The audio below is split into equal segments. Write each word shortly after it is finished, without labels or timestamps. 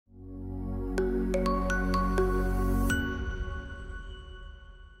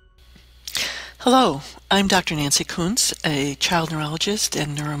Hello, I'm Dr. Nancy Kuntz, a child neurologist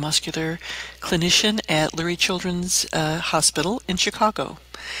and neuromuscular clinician at Lurie Children's Hospital in Chicago.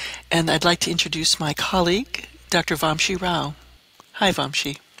 And I'd like to introduce my colleague, Dr. Vamshi Rao. Hi,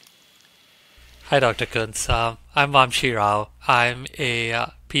 Vamshi. Hi, Dr. Kuntz. I'm Vamshi Rao. I'm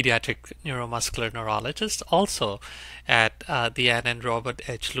a pediatric neuromuscular neurologist, also at the Ann and Robert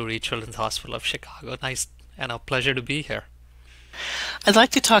H. Lurie Children's Hospital of Chicago. Nice and a pleasure to be here. I'd like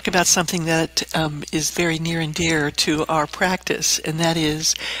to talk about something that is very near and dear to our practice, and that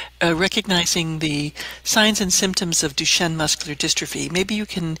is recognizing the signs and symptoms of Duchenne muscular dystrophy. Maybe you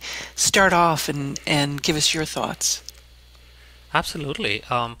can start off and give us your thoughts. Absolutely.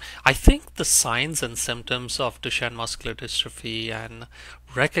 I think the signs and symptoms of Duchenne muscular dystrophy and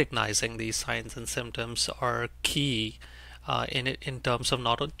recognizing these signs and symptoms are key in terms of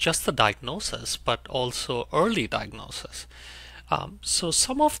not just the diagnosis, but also early diagnosis. So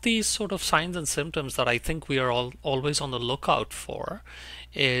some of these sort of signs and symptoms that I think we are always on the lookout for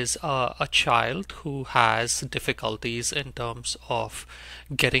is a child who has difficulties in terms of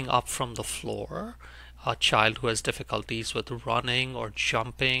getting up from the floor, a child who has difficulties with running or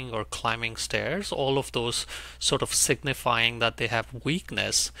jumping or climbing stairs, all of those sort of signifying that they have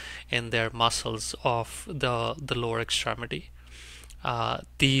weakness in their muscles of the lower extremity.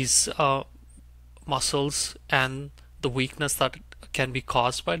 These muscles and the weakness that can be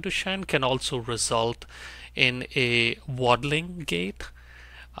caused by Duchenne can also result in a waddling gait,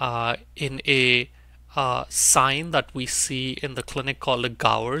 in a sign that we see in the clinic called a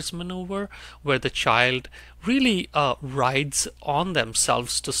Gower's maneuver, where the child really rides on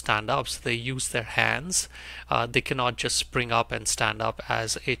themselves to stand up. So they use their hands. They cannot just spring up and stand up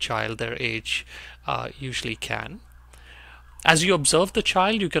as a child their age usually can. As you observe the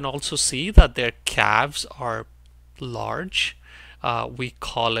child, you can also see that their calves are large. We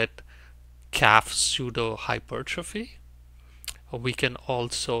call it calf pseudo hypertrophy. We can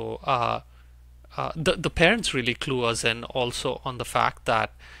also the parents really clue us in also on the fact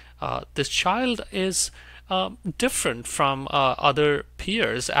that this child is different from other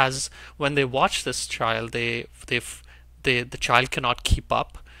peers, as when they watch this child, the child cannot keep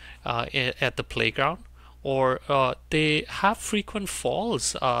up at the playground, or they have frequent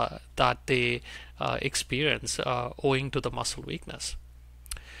falls that they experience owing to the muscle weakness.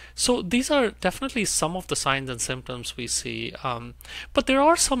 So these are definitely some of the signs and symptoms we see, but there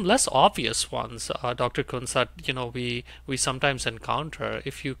are some less obvious ones, Dr. Kunz, that we sometimes encounter.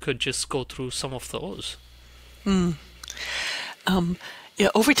 If you could just go through some of those. Mm. Yeah,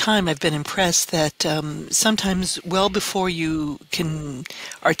 over time, I've been impressed that sometimes well before you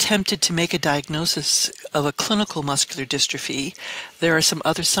are tempted to make a diagnosis of a clinical muscular dystrophy, there are some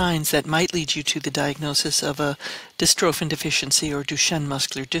other signs that might lead you to the diagnosis of a dystrophin deficiency or Duchenne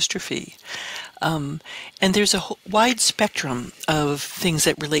muscular dystrophy. And there's a wide spectrum of things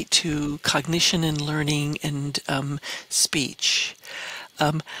that relate to cognition and learning and speech.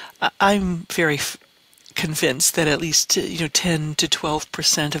 I'm very convinced that at least 10 to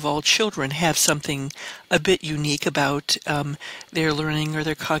 12% of all children have something a bit unique about their learning or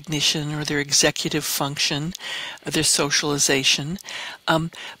their cognition or their executive function, their socialization.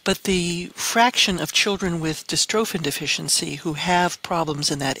 But the fraction of children with dystrophin deficiency who have problems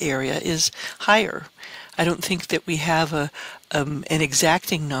in that area is higher. I don't think that we have an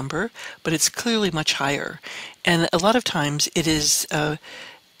exacting number, but it's clearly much higher. And a lot of times it is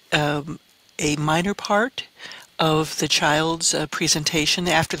a minor part of the child's presentation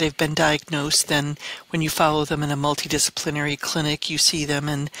after they've been diagnosed. Then when you follow them in a multidisciplinary clinic, you see them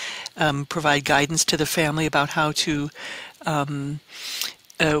and provide guidance to the family about how to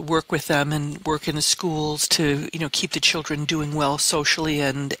work with them and work in the schools to keep the children doing well socially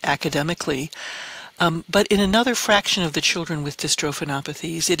and academically. But in another fraction of the children with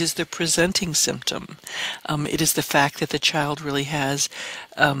dystrophinopathies, it is the presenting symptom. It is the fact that the child really has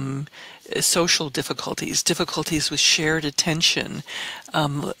social difficulties with shared attention,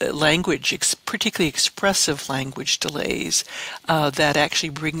 language, particularly expressive language delays that actually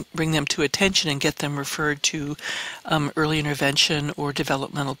bring them to attention and get them referred to early intervention or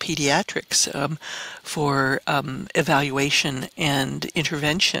developmental pediatrics for evaluation and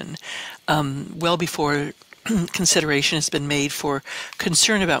intervention well before consideration has been made for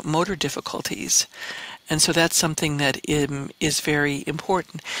concern about motor difficulties. And so that's something that is very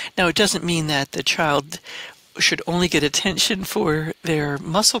important. Now, it doesn't mean that the child should only get attention for their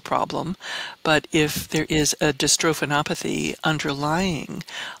muscle problem, but if there is a dystrophinopathy underlying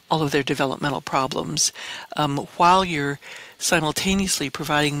all of their developmental problems, while you're simultaneously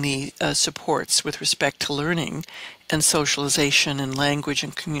providing the supports with respect to learning and socialization and language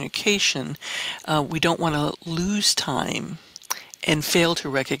and communication, we don't want to lose time and fail to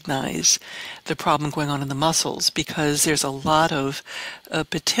recognize the problem going on in the muscles, because there's a lot of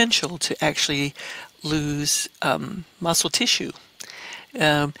potential to actually lose muscle tissue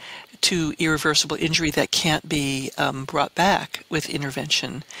to irreversible injury that can't be brought back with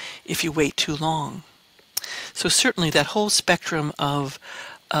intervention if you wait too long. So certainly that whole spectrum of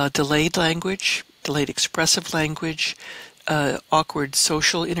delayed language, delayed expressive language, awkward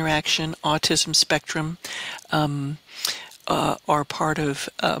social interaction, autism spectrum, are part of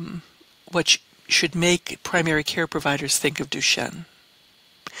what should make primary care providers think of Duchenne.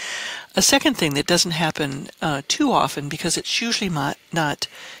 A second thing that doesn't happen too often, because it's usually not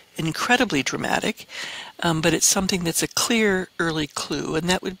incredibly dramatic, but it's something that's a clear early clue, and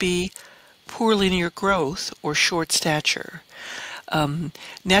that would be poor linear growth or short stature.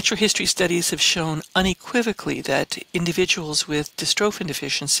 Natural history studies have shown unequivocally that individuals with dystrophin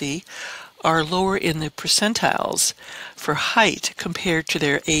deficiency are lower in the percentiles for height compared to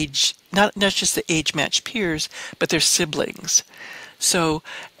their age, not just the age-matched peers, but their siblings. So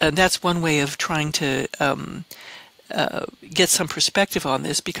that's one way of trying to get some perspective on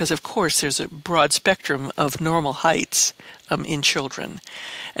this, because of course there's a broad spectrum of normal heights in children.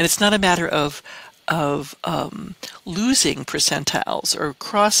 And it's not a matter of losing percentiles or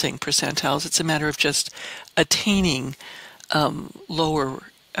crossing percentiles. It's a matter of just attaining lower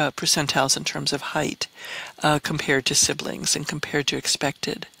percentiles in terms of height compared to siblings and compared to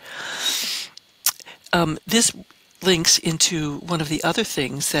expected. This links into one of the other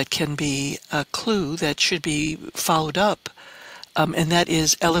things that can be a clue that should be followed up, and that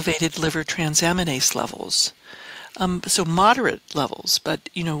is elevated liver transaminase levels. So moderate levels, but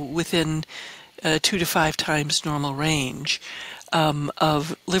within 2 to 5 times normal range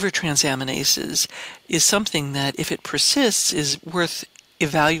of liver transaminases is something that, if it persists, is worth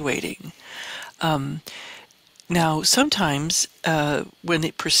evaluating. Now, sometimes when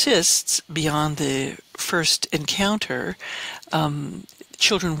it persists beyond the first encounter,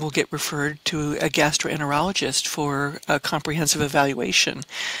 children will get referred to a gastroenterologist for a comprehensive evaluation.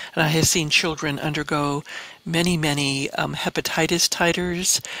 And I have seen children undergo many hepatitis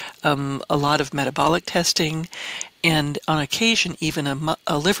titers, a lot of metabolic testing, and on occasion even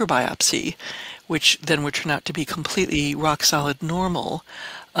a liver biopsy, which then would turn out to be completely rock-solid normal,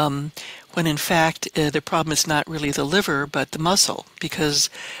 when in fact the problem is not really the liver but the muscle,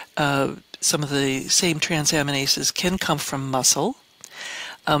 because some of the same transaminases can come from muscle.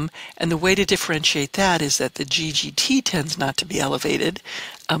 And the way to differentiate that is that the GGT tends not to be elevated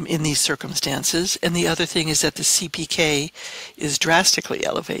in these circumstances, and the other thing is that the CPK is drastically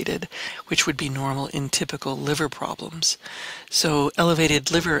elevated, which would be normal in typical liver problems. So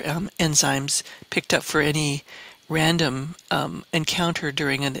elevated liver enzymes picked up for any random encounter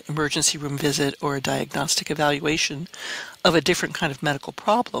during an emergency room visit or a diagnostic evaluation of a different kind of medical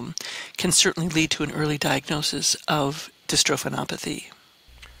problem can certainly lead to an early diagnosis of dystrophinopathy.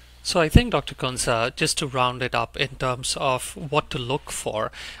 So I think, Dr. Kunza, just to round it up in terms of what to look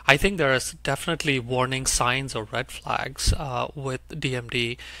for, I think there is definitely warning signs or red flags with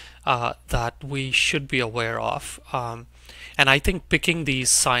DMD that we should be aware of. And I think picking these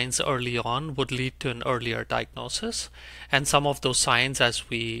signs early on would lead to an earlier diagnosis. And some of those signs, as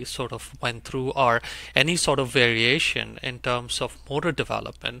we sort of went through, are any sort of variation in terms of motor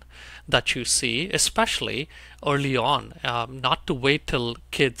development that you see, especially early on. Not to wait till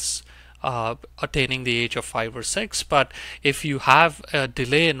kids attaining the age of 5 or 6, but if you have a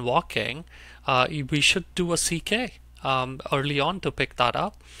delay in walking, we should do a CK early on to pick that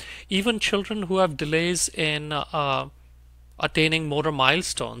up. Even children who have delays in attaining motor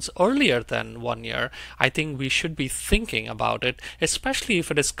milestones earlier than 1 year, I think we should be thinking about it, especially if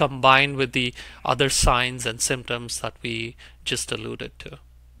it is combined with the other signs and symptoms that we just alluded to.